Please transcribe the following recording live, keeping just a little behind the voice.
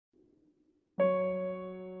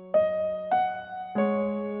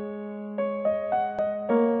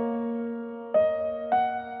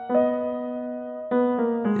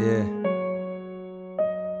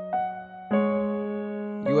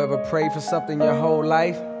ever prayed for something your whole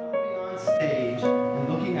life? On stage and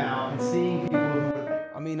looking out and seeing people who are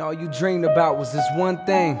there. I mean, all you dreamed about was this one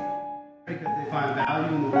thing. Because they find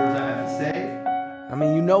value in the words I have to say. I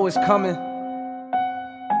mean, you know it's coming.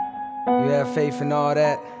 You have faith in all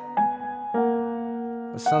that.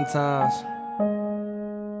 But sometimes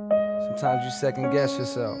you second guess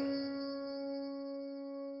yourself.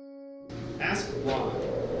 Ask why.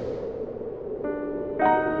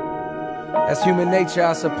 That's human nature,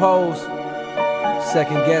 I suppose.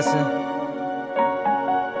 Second guessing.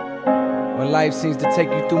 When life seems to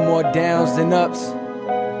take you through more downs than ups.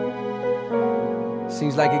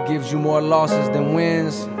 Seems like it gives you more losses than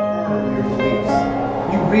wins. Affirm your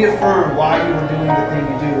beliefs. You reaffirm why you are doing the thing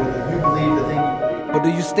you do, or that you believe the thing you believe. But do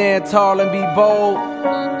you stand tall and be bold?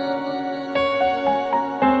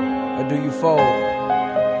 Or do you fold?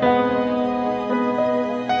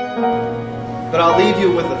 But I'll leave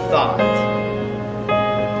you with a thought.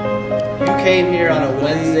 You came here on a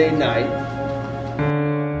Wednesday night.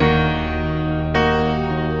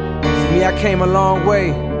 For me, I came a long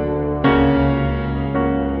way.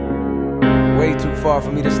 Way too far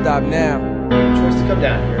for me to stop now. You chose to come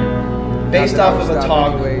down here based off of a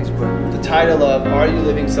talk, anyways, but the title of "Are You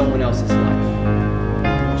Living Someone Else's Life?"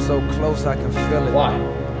 I'm so close I can feel it. Why?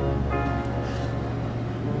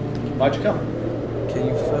 Why'd you come? Can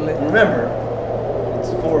you feel it? Remember,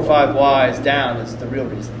 it's 4 or 5 whys down is the real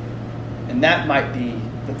reason. And that might be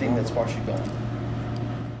the thing that sparks you going.